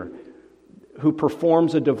Savior who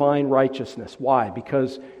performs a divine righteousness. Why?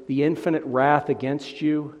 Because the infinite wrath against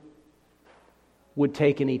you would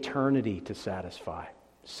take an eternity to satisfy.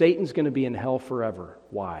 Satan's going to be in hell forever.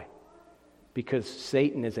 Why? Because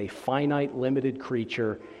Satan is a finite, limited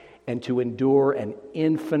creature, and to endure an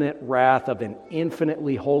infinite wrath of an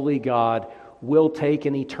infinitely holy God will take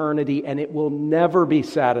an eternity, and it will never be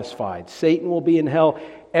satisfied. Satan will be in hell.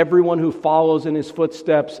 Everyone who follows in his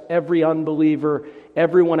footsteps, every unbeliever,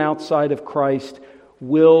 everyone outside of Christ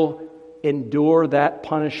will endure that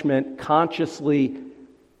punishment consciously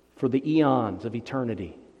for the eons of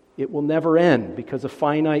eternity. It will never end because a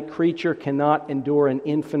finite creature cannot endure an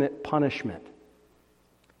infinite punishment.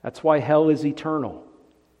 That's why hell is eternal.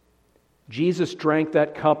 Jesus drank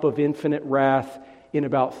that cup of infinite wrath in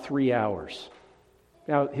about 3 hours.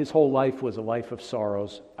 Now, his whole life was a life of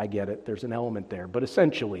sorrows. I get it. There's an element there. But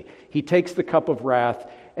essentially, he takes the cup of wrath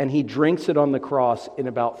and he drinks it on the cross in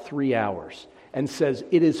about 3 hours and says,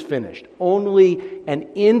 "It is finished." Only an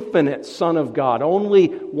infinite Son of God, only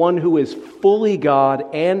one who is fully God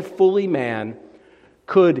and fully man,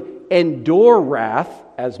 could endure wrath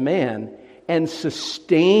as man and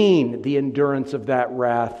sustain the endurance of that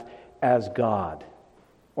wrath as God.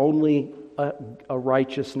 Only a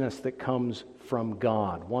righteousness that comes from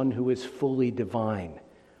God, one who is fully divine.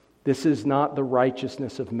 This is not the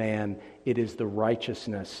righteousness of man, it is the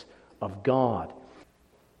righteousness of God.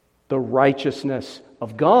 The righteousness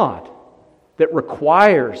of God that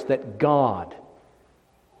requires that God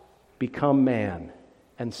become man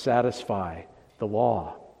and satisfy the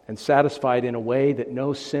law, and satisfy it in a way that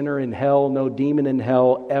no sinner in hell, no demon in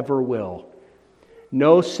hell ever will.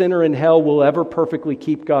 No sinner in hell will ever perfectly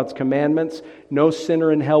keep God's commandments. No sinner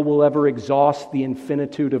in hell will ever exhaust the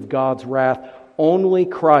infinitude of God's wrath. Only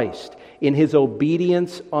Christ, in His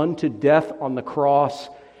obedience unto death on the cross,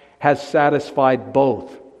 has satisfied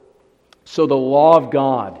both. So the law of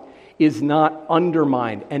God is not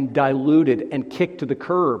undermined and diluted and kicked to the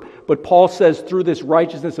curb. But Paul says through this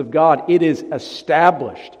righteousness of God, it is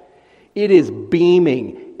established. It is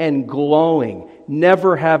beaming and glowing,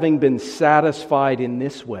 never having been satisfied in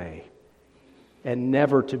this way, and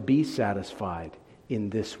never to be satisfied in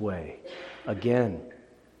this way again.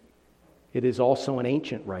 It is also an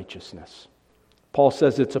ancient righteousness. Paul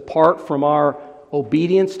says it's apart from our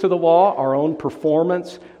obedience to the law, our own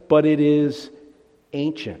performance, but it is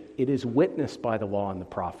ancient. It is witnessed by the law and the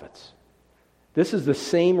prophets. This is the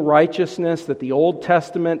same righteousness that the Old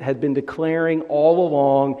Testament had been declaring all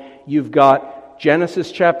along. You've got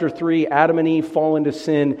Genesis chapter 3, Adam and Eve fall into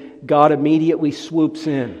sin. God immediately swoops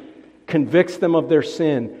in, convicts them of their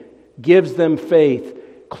sin, gives them faith,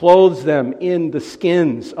 clothes them in the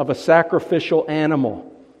skins of a sacrificial animal,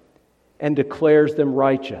 and declares them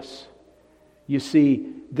righteous. You see,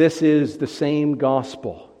 this is the same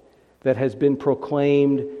gospel that has been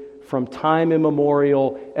proclaimed from time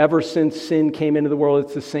immemorial. Ever since sin came into the world,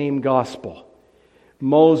 it's the same gospel.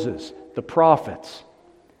 Moses, the prophets.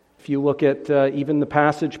 If you look at even the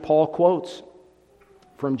passage Paul quotes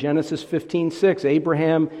from Genesis 15:6,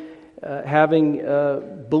 Abraham having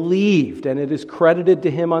believed, and it is credited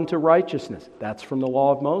to him unto righteousness. That's from the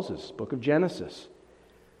law of Moses, book of Genesis.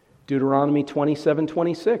 Deuteronomy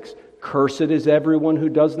 27:26, cursed is everyone who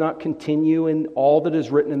does not continue in all that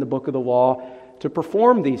is written in the book of the law to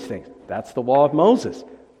perform these things. That's the law of Moses.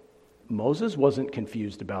 Moses wasn't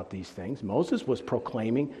confused about these things. Moses was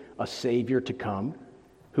proclaiming a Savior to come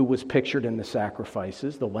who was pictured in the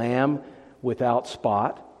sacrifices, the Lamb without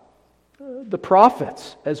spot. The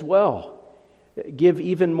prophets as well give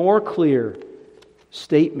even more clear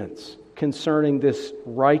statements concerning this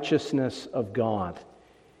righteousness of God.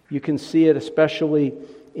 You can see it especially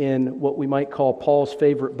in what we might call Paul's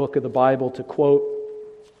favorite book of the Bible, to quote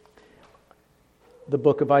the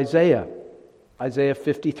book of Isaiah. Isaiah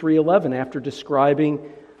 53:11, after describing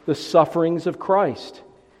the sufferings of Christ.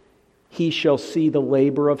 He shall see the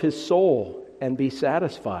labor of his soul and be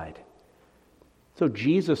satisfied. So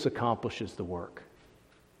Jesus accomplishes the work.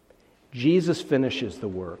 Jesus finishes the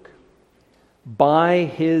work. By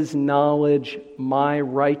his knowledge, my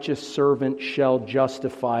righteous servant shall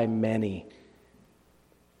justify many.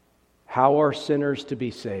 How are sinners to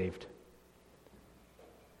be saved?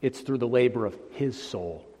 It's through the labor of his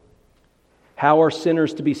soul. How are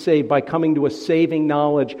sinners to be saved? By coming to a saving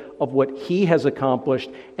knowledge of what he has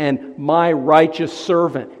accomplished and my righteous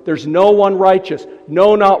servant. There's no one righteous.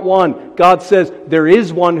 No, not one. God says there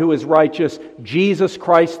is one who is righteous, Jesus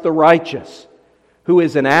Christ the righteous, who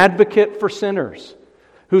is an advocate for sinners,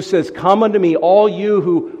 who says, come unto me, all you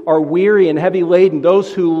who are weary and heavy laden,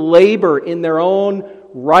 those who labor in their own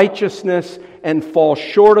righteousness and fall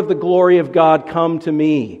short of the glory of God, come to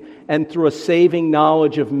me. And through a saving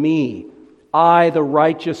knowledge of me, I, the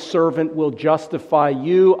righteous servant, will justify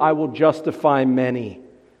you. I will justify many.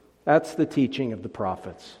 That's the teaching of the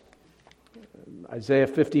prophets. Isaiah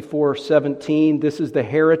 54:17, this is the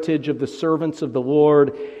heritage of the servants of the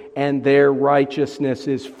Lord, and their righteousness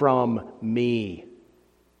is from me.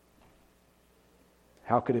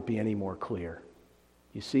 How could it be any more clear?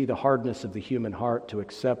 You see the hardness of the human heart to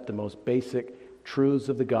accept the most basic truths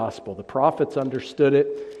of the gospel. The prophets understood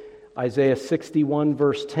it. Isaiah 61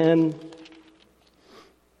 verse 10,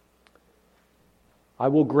 I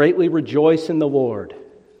will greatly rejoice in the Lord.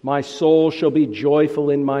 My soul shall be joyful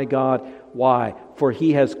in my God. Why? For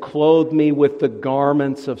He has clothed me with the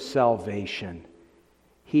garments of salvation.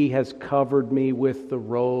 He has covered me with the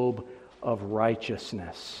robe of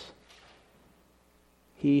righteousness.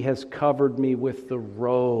 He has covered me with the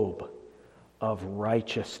robe of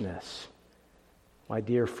righteousness. My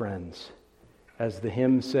dear friends, as the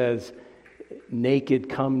hymn says, naked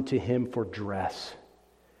come to Him for dress.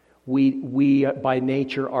 We by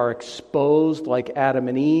nature are exposed like Adam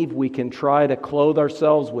and Eve. We can try to clothe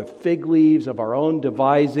ourselves with fig leaves of our own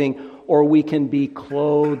devising, or we can be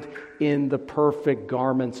clothed in the perfect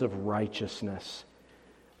garments of righteousness.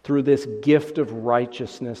 Through this gift of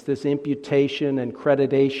righteousness, this imputation and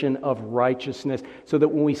creditation of righteousness, so that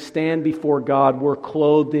when we stand before God, we're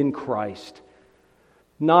clothed in Christ.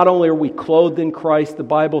 Not only are we clothed in Christ, the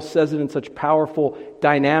Bible says it in such powerful,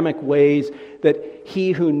 dynamic ways that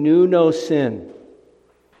He who knew no sin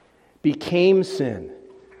became sin,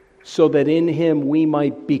 so that in Him we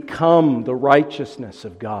might become the righteousness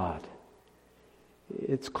of God.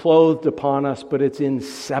 It's clothed upon us, but it's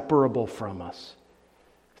inseparable from us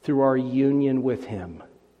through our union with Him.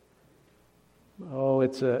 Oh,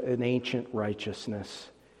 it's an ancient righteousness.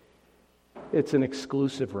 It's an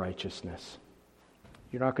exclusive righteousness.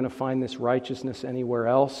 You're not going to find this righteousness anywhere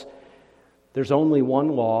else. There's only one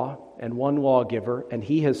law and one lawgiver, and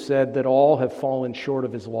He has said that all have fallen short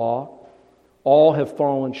of His law. All have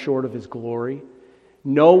fallen short of His glory.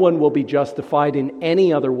 No one will be justified in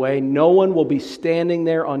any other way. No one will be standing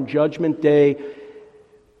there on Judgment Day,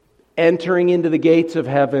 entering into the gates of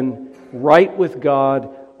heaven, right with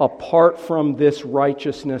God, apart from this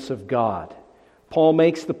righteousness of God. Paul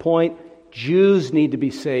makes the point, Jews need to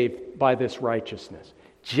be saved by this righteousness.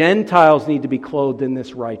 Gentiles need to be clothed in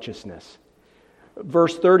this righteousness.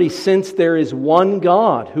 Verse 30, since there is one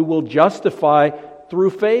God who will justify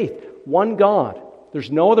through faith. One God.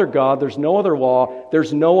 There's no other God, there's no other law,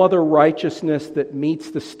 there's no other righteousness that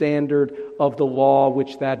meets the standard of the law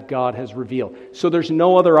which that God has revealed. So there's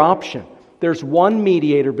no other option. There's one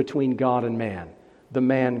mediator between God and man, the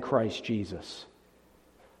man Christ Jesus.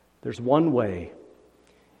 There's one way.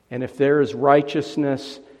 And if there is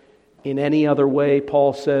righteousness in any other way,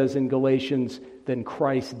 Paul says in Galatians, then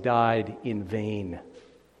Christ died in vain.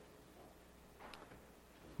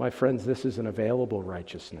 My friends, this is an available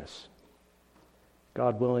righteousness.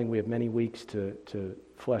 God willing, we have many weeks to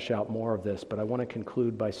flesh out more of this, but I want to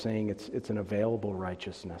conclude by saying it's an available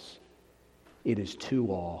righteousness. It is to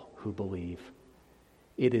all who believe.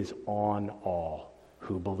 It is on all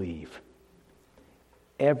who believe.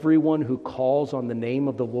 Everyone who calls on the name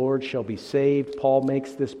of the Lord shall be saved. Paul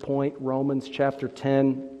makes this point, Romans chapter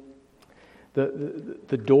 10.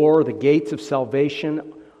 The door, the gates of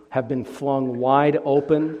salvation have been flung wide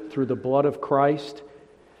open through the blood of Christ.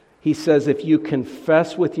 He says, if you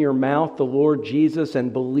confess with your mouth the Lord Jesus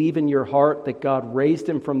and believe in your heart that God raised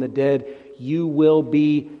Him from the dead, you will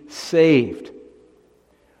be saved.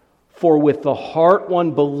 For with the heart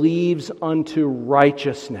one believes unto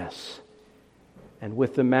righteousness, and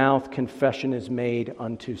with the mouth confession is made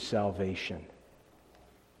unto salvation.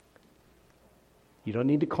 You don't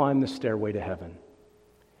need to climb the stairway to heaven.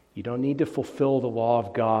 You don't need to fulfill the law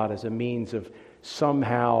of God as a means of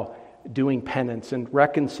somehow doing penance and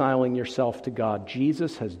reconciling yourself to God.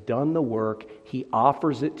 Jesus has done the work. He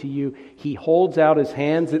offers it to you. He holds out His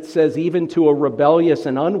hands, it says, even to a rebellious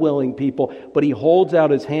and unwilling people, but He holds out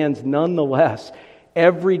His hands nonetheless.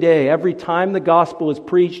 Every day, every time the gospel is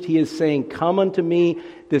preached, He is saying, come unto me.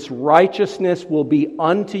 This righteousness will be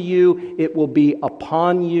unto you. It will be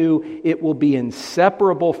upon you. It will be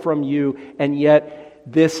inseparable from you. And yet,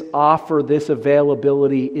 this offer, this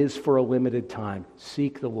availability is for a limited time.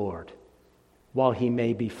 Seek the Lord while He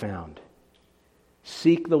may be found.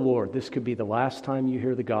 Seek the Lord. This could be the last time you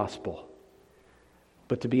hear the gospel.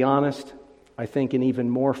 But to be honest, I think an even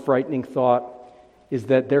more frightening thought is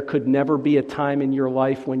that there could never be a time in your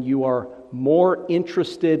life when you are more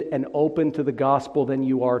interested and open to the gospel than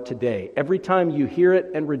you are today. Every time you hear it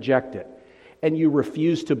and reject it, and you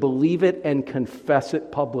refuse to believe it and confess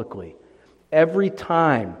it publicly, every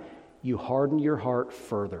time you harden your heart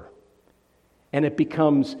further. And it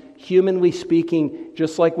becomes, humanly speaking,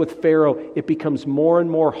 just like with Pharaoh, it becomes more and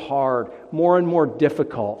more hard, more and more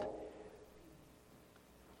difficult.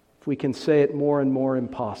 If we can say it, more and more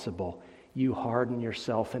impossible. you harden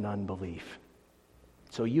yourself in unbelief.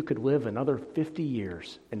 So you could live another 50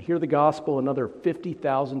 years and hear the gospel another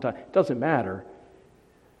 50,000 times. It doesn't matter,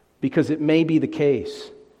 because it may be the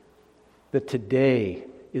case that today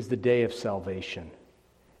is the day of salvation,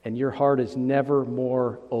 and your heart is never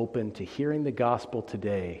more open to hearing the gospel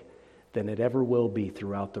today than it ever will be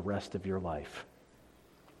throughout the rest of your life.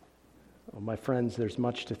 Well, my friends, there's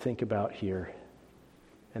much to think about here,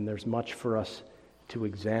 and there's much for us to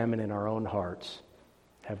examine in our own hearts.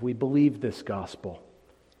 Have we believed this gospel?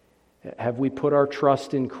 Have we put our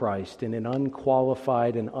trust in Christ in an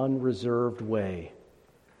unqualified and unreserved way?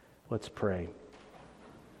 Let's pray.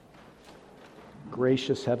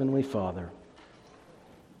 Gracious Heavenly Father,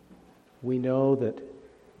 we know that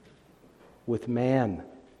with man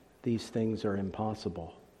these things are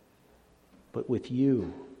impossible, but with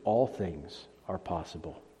you all things are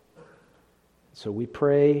possible. So we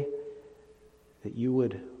pray that you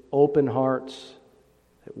would open hearts,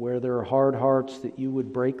 that where there are hard hearts, that you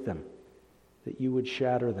would break them, that you would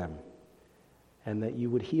shatter them, and that you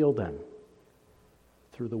would heal them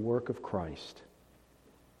through the work of Christ,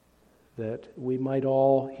 that we might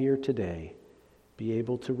all here today be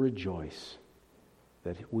able to rejoice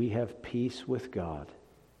that we have peace with God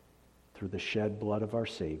through the shed blood of our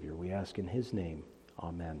Savior. We ask in His name,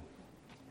 amen.